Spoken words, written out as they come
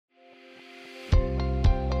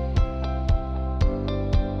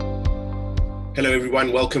Hello,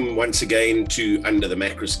 everyone. Welcome once again to Under the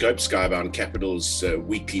Macroscope, Skybound Capital's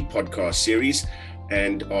weekly podcast series.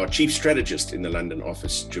 And our chief strategist in the London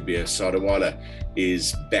office, Jabir Sadawala,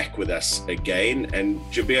 is back with us again. And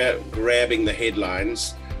Jabir, grabbing the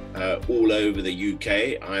headlines all over the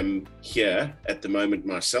UK. I'm here at the moment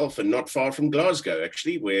myself, and not far from Glasgow,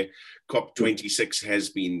 actually, where COP26 has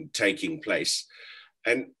been taking place.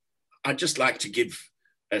 And I'd just like to give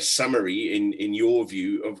a summary in your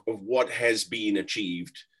view of what has been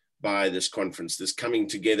achieved by this conference, this coming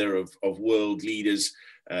together of world leaders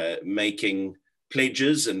making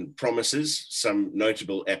pledges and promises, some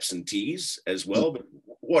notable absentees as well. But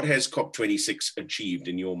what has COP26 achieved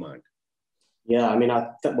in your mind? Yeah, I mean,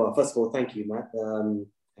 well, first of all, thank you, Matt.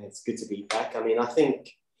 It's good to be back. I mean, I think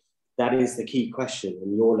that is the key question,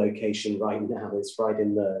 and your location right now is right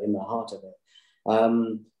in the heart of it.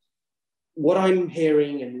 What I'm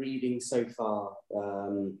hearing and reading so far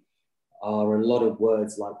are a lot of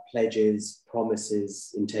words like pledges,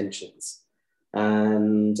 promises, intentions.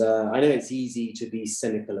 And I know it's easy to be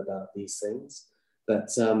cynical about these things, but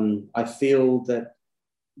I feel that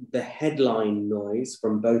the headline noise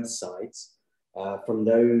from both sides, from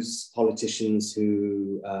those politicians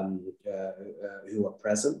who are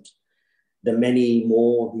present, the many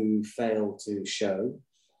more who fail to show,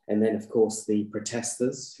 and then, of course, the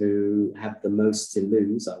protesters who have the most to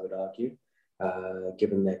lose, I would argue,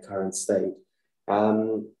 given their current state.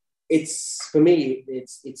 For me,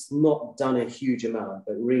 it's not done a huge amount,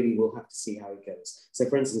 but really we'll have to see how it goes. So,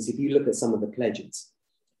 for instance, if you look at some of the pledges,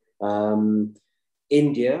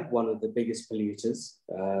 India, one of the biggest polluters,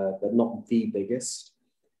 but not the biggest,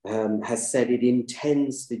 has said it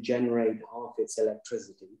intends to generate half its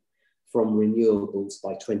electricity from renewables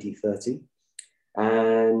by 2030.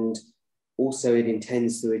 And also it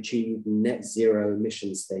intends to achieve net zero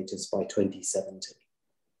emission status by 2070.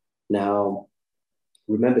 Now,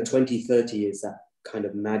 remember 2030 is that kind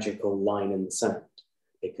of magical line in the sand,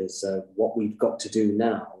 because what we've got to do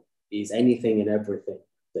now is anything and everything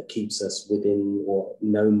that keeps us within or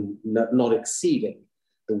not exceeding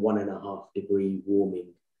the 1.5 degree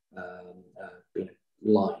warming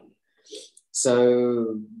line.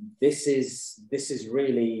 So this is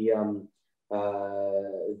really,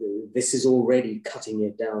 this is already cutting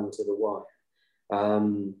it down to the wire.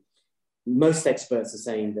 Most experts are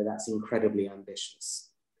saying that that's incredibly ambitious.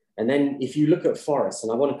 And then if you look at forests,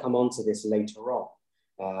 and I want to come on to this later on,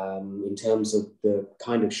 in terms of the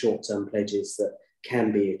kind of short-term pledges that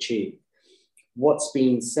can be achieved. What's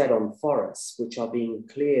being said on forests, which are being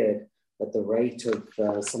cleared at the rate of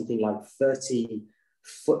something like 30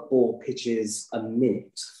 football pitches a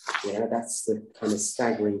minute. Yeah, that's the kind of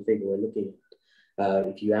staggering figure we're looking at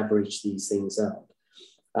if you average these things out.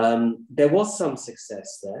 There was some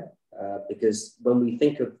success there because when we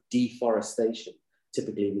think of deforestation,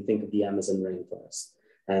 typically we think of the Amazon rainforest,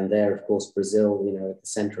 and there, of course, Brazil, at the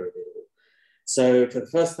center of it all. So for the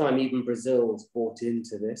first time, even Brazil's bought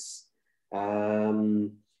into this,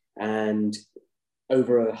 and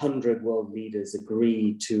over 100 world leaders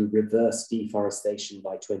agreed to reverse deforestation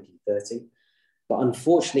by 2030. But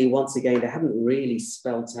unfortunately, once again, they haven't really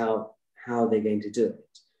spelt out how they're going to do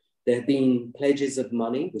it. There have been pledges of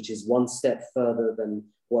money, which is one step further than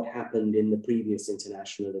what happened in the previous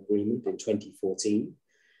international agreement in 2014.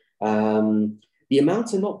 The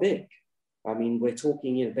amounts are not big. I mean, we're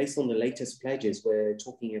talking, based on the latest pledges, we're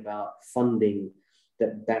talking about funding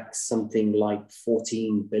that backs something like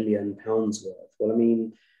 £14 billion worth. Well, I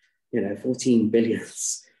mean, 14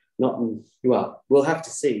 billions, not, well, we'll have to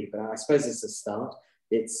see, but I suppose it's a start.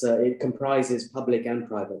 It comprises public and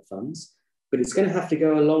private funds, but it's going to have to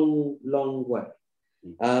go a long, long way.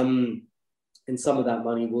 And some of that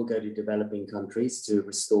money will go to developing countries to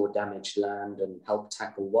restore damaged land and help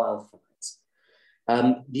tackle wildfires.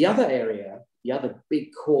 The other area, the other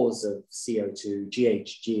big cause of CO2,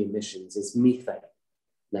 GHG emissions, is methane.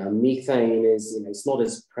 Now, methane is, it's not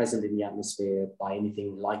as present in the atmosphere by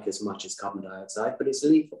anything like as much as carbon dioxide, but it's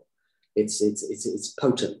lethal. It's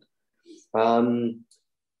potent.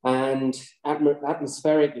 And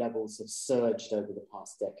atmospheric levels have surged over the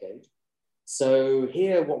past decade. So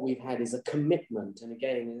here what we've had is a commitment, and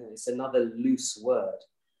again, it's another loose word,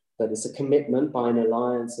 but it's a commitment by an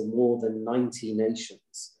alliance of more than 90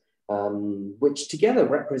 nations, which together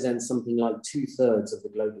represents something like 2/3 of the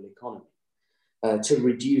global economy. To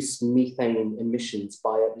reduce methane emissions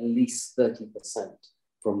by at least 30%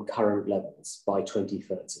 from current levels by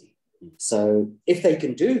 2030. So if they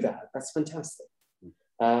can do that, that's fantastic.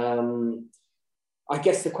 I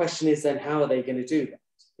guess the question is then, how are they going to do that?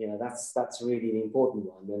 That's really the important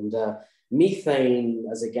one. And methane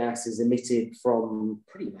as a gas is emitted from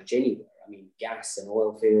pretty much anywhere. I mean, gas and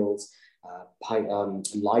oil fields,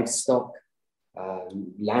 livestock,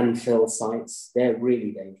 landfill sites. They're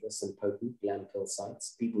really dangerous and potent, landfill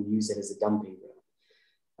sites. People use it as a dumping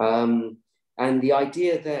ground. And the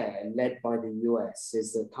idea there, led by the US,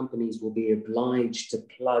 is that companies will be obliged to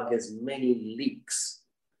plug as many leaks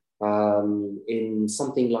in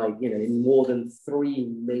something like, in more than 3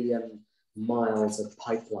 million miles of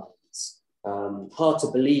pipelines. Hard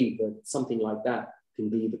to believe that something like that can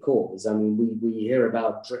be the cause. I mean, we hear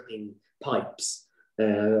about dripping pipes,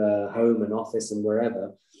 home and office and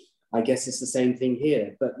wherever. I guess it's the same thing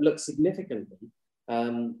here. But look, significantly,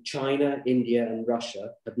 China, India, and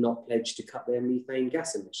Russia have not pledged to cut their methane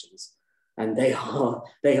gas emissions, and they are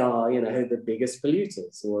the biggest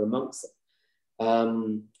polluters, or amongst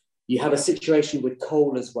them. You have a situation with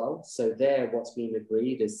coal as well. So there, what's been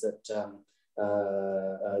agreed is that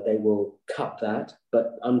they will cut that,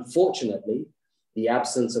 but unfortunately, the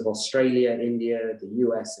absence of Australia, India, the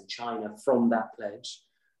US, and China from that pledge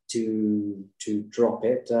to drop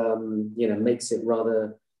it, makes it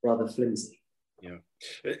rather flimsy. Yeah.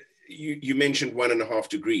 You mentioned 1.5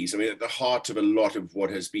 degrees. I mean, at the heart of a lot of what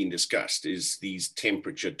has been discussed is these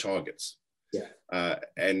temperature targets. Yeah.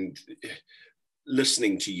 And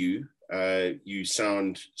listening to you, you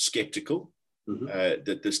sound skeptical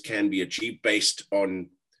that this can be achieved based on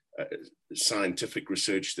scientific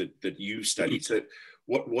research that you studied. So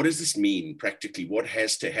what does this mean practically? What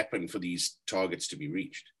has to happen for these targets to be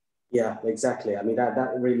reached? Yeah, exactly. I mean,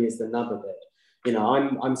 that really is the nub of it.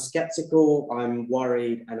 I'm skeptical, I'm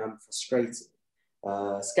worried, and I'm frustrated.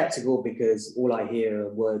 Skeptical because all I hear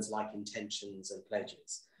are words like intentions and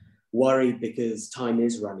pledges. Worried because time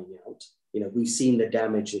is running out. We've seen the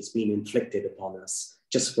damage that's been inflicted upon us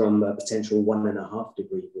just from a potential 1.5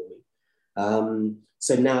 degree warming.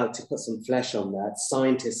 So now, to put some flesh on that,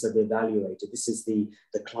 scientists have evaluated, this is the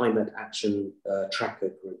Climate Action Tracker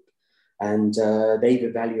Group, and they've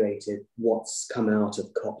evaluated what's come out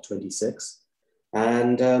of COP26.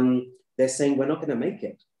 And they're saying we're not going to make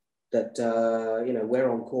it, that we're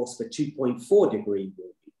on course for 2.4 degree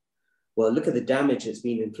warming. Well, look at the damage that's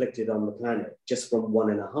been inflicted on the planet just from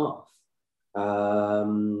 1.5.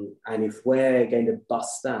 And if we're going to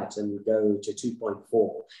bust that and go to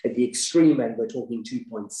 2.4, at the extreme end, we're talking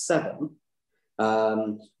 2.7.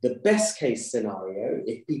 The best case scenario,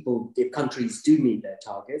 if countries do meet their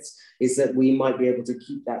targets, is that we might be able to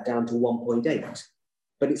keep that down to 1.8,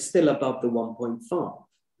 but it's still above the 1.5.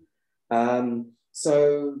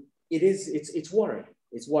 So it's worrying.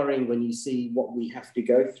 It's worrying when you see what we have to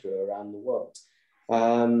go through around the world.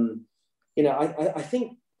 I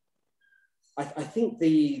think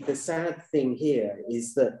the sad thing here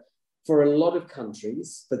is that for a lot of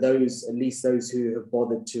countries, for those, at least those who have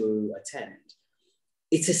bothered to attend,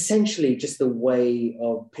 it's essentially just a way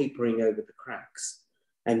of papering over the cracks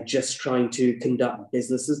and just trying to conduct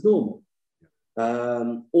business as normal.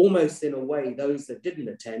 Almost in a way, those that didn't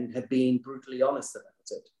attend have been brutally honest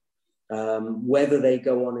about it. Whether they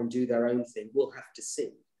go on and do their own thing, we'll have to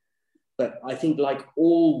see. But I think, like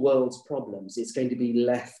all world's problems, it's going to be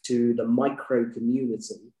left to the micro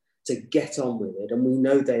community to get on with it. And we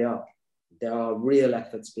know there are real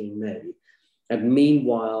efforts being made. And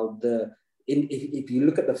meanwhile, if you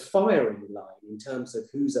look at the firing line in terms of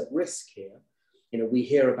who's at risk here, we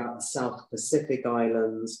hear about the South Pacific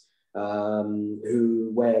Islands,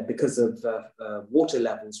 where because of water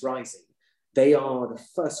levels rising, they are the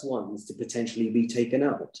first ones to potentially be taken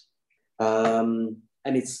out.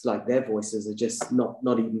 And it's like their voices are just not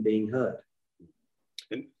even being heard.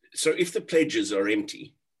 And so if the pledges are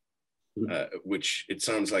empty, which it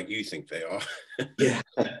sounds like you think they are,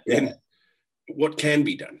 then what can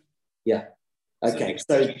be done? Yeah. Okay.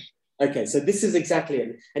 So this is exactly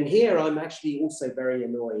it. And here I'm actually also very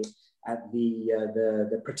annoyed at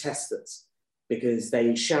the protesters, because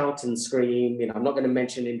they shout and scream. I'm not going to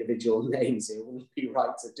mention individual names. It wouldn't be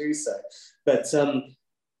right to do so. But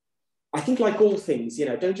I think, like all things,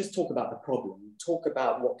 don't just talk about the problem, talk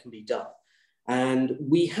about what can be done. And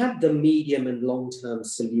we have the medium and long-term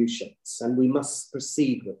solutions, and we must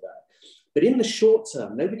proceed with that. But in the short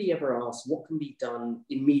term, nobody ever asks what can be done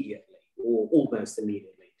immediately or almost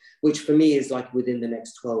immediately, which for me is like within the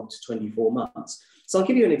next 12 to 24 months. So I'll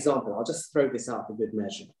give you an example. I'll just throw this out for good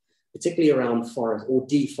measure, particularly around forest or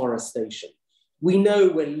deforestation. We know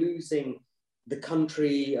we're losing the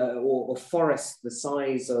country or forest the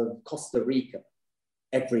size of Costa Rica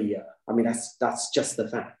every year. I mean, that's just the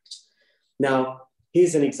fact. Now,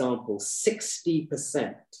 here's an example.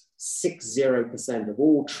 60% of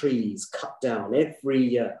all trees cut down every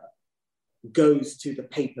year goes to the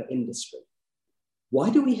paper industry.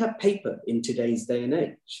 Why do we have paper in today's day and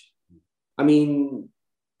age? I mean,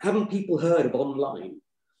 haven't people heard of online?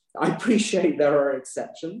 I appreciate there are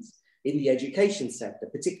exceptions in the education sector,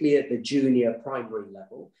 particularly at the junior primary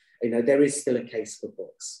level. There is still a case for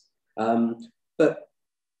books. But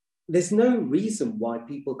there's no reason why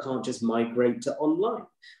people can't just migrate to online.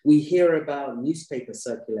 We hear about newspaper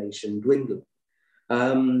circulation dwindling.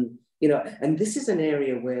 And this is an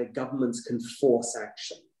area where governments can force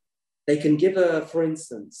action. They can give for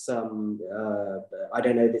instance, I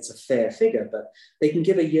don't know if it's a fair figure, but they can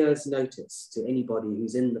give a year's notice to anybody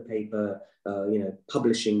who's in the paper,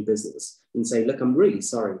 publishing business and say, look, I'm really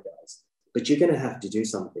sorry, guys, but you're going to have to do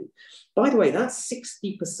something. By the way, that's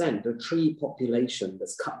 60% of tree population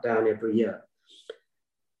that's cut down every year.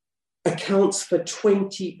 Accounts for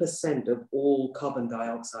 20% of all carbon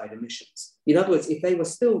dioxide emissions. In other words, if they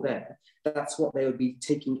were still there, that's what they would be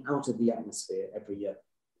taking out of the atmosphere every year.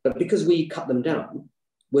 But because we cut them down,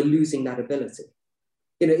 we're losing that ability.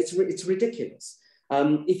 It's ridiculous.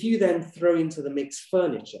 If you then throw into the mix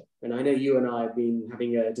furniture, and I know you and I have been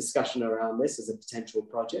having a discussion around this as a potential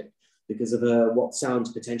project because of what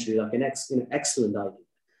sounds potentially like an excellent idea.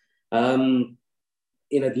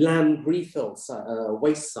 Land refill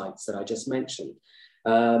waste sites that I just mentioned,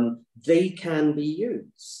 they can be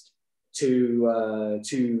used to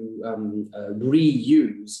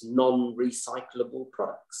reuse non-recyclable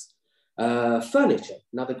products. Furniture,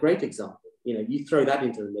 another great example. You throw that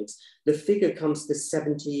into the mix, the figure comes to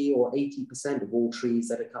 70 or 80% of all trees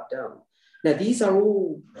that are cut down. Now, these are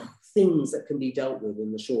all things that can be dealt with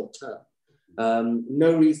in the short term.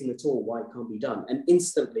 No reason at all why it can't be done. And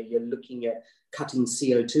instantly you're looking at cutting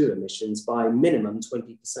CO2 emissions by minimum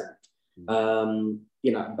 20%.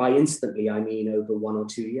 By instantly, I mean over 1 or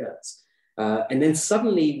 2 years. And then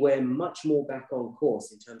suddenly we're much more back on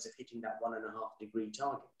course in terms of hitting that 1.5 degree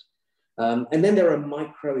target. And then there are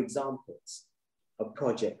micro examples of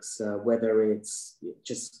projects, whether it's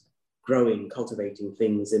just growing, cultivating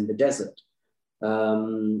things in the desert.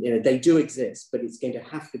 They do exist, but it's going to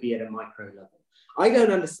have to be at a micro level. I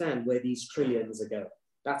don't understand where these trillions are going.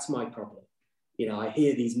 That's my problem. I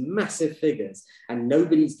hear these massive figures and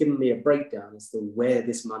nobody's given me a breakdown as to where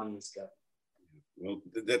this money is going. Well,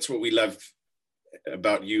 that's what we love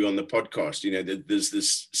about you on the podcast. There's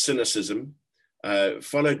this cynicism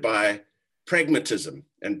followed by pragmatism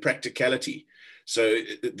and practicality. So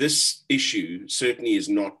this issue certainly is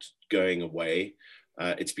not going away.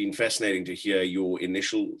 It's been fascinating to hear your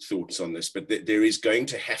initial thoughts on this, but there is going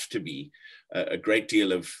to have to be a great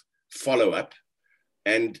deal of follow-up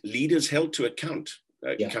and leaders held to account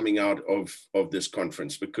coming out of this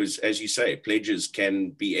conference, because as you say, pledges can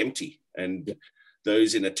be empty and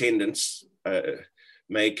those in attendance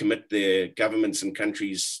may commit their governments and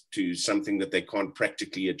countries to something that they can't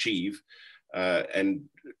practically achieve. And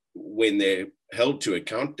when they're held to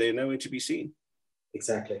account, they're nowhere to be seen.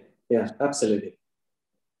 Exactly. Yeah, absolutely.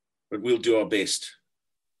 But we'll do our best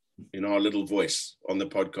in our little voice on the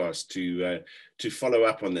podcast to follow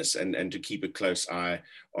up on this and to keep a close eye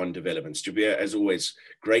on developments. Jabir, as always,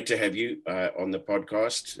 great to have you on the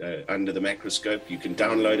podcast, Under the Macroscope. You can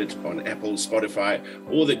download it on Apple, Spotify,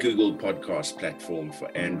 or the Google podcast platform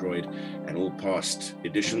for Android, and all past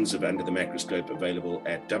editions of Under the Macroscope available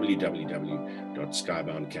at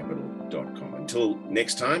www.skyboundcapital.com. Until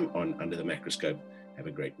next time on Under the Macroscope, have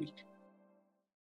a great week.